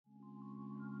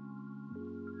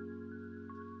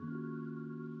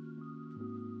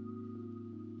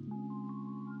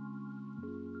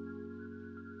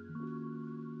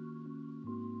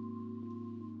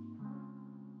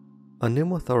A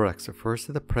pneumothorax refers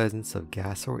to the presence of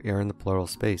gas or air in the pleural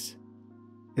space.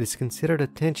 It is considered a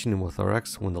tension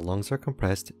pneumothorax when the lungs are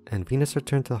compressed and venous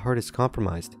return to the heart is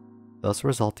compromised, thus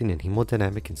resulting in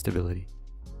hemodynamic instability.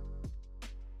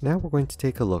 Now we're going to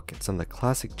take a look at some of the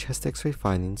classic chest X-ray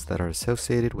findings that are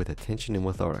associated with a tension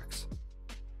pneumothorax.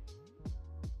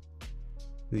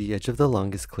 The edge of the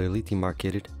lung is clearly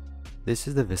demarcated. This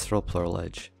is the visceral pleural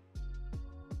edge.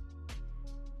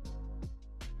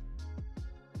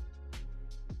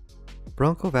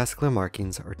 Bronchovascular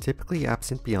markings are typically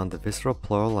absent beyond the visceral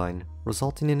pleural line,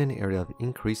 resulting in an area of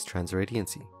increased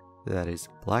transradiancy, that is,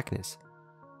 blackness.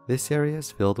 This area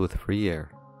is filled with free air.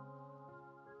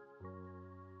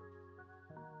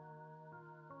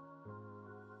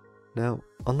 Now,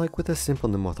 unlike with a simple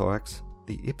pneumothorax,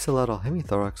 the ipsilateral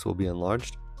hemithorax will be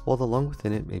enlarged, while the lung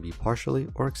within it may be partially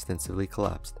or extensively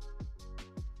collapsed.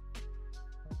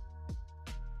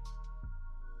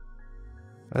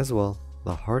 As well,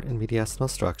 the heart and mediastinal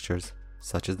structures,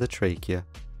 such as the trachea,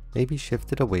 may be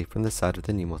shifted away from the side of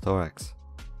the pneumothorax.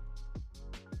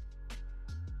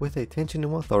 With a tension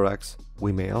pneumothorax,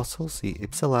 we may also see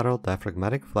ipsilateral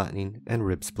diaphragmatic flattening and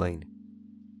rib splaying.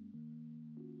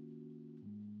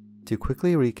 To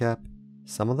quickly recap,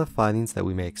 some of the findings that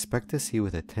we may expect to see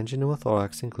with a tension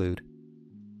pneumothorax include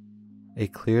a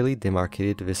clearly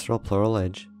demarcated visceral pleural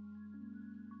edge,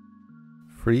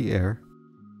 free air,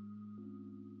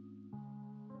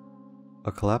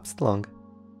 a collapsed lung,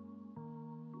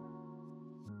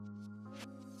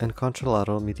 and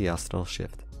contralateral mediastinal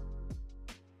shift.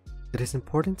 It is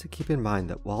important to keep in mind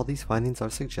that while these findings are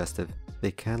suggestive,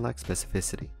 they can lack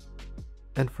specificity.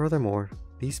 And furthermore,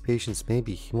 these patients may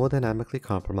be hemodynamically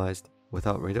compromised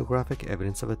without radiographic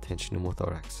evidence of a tension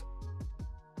pneumothorax.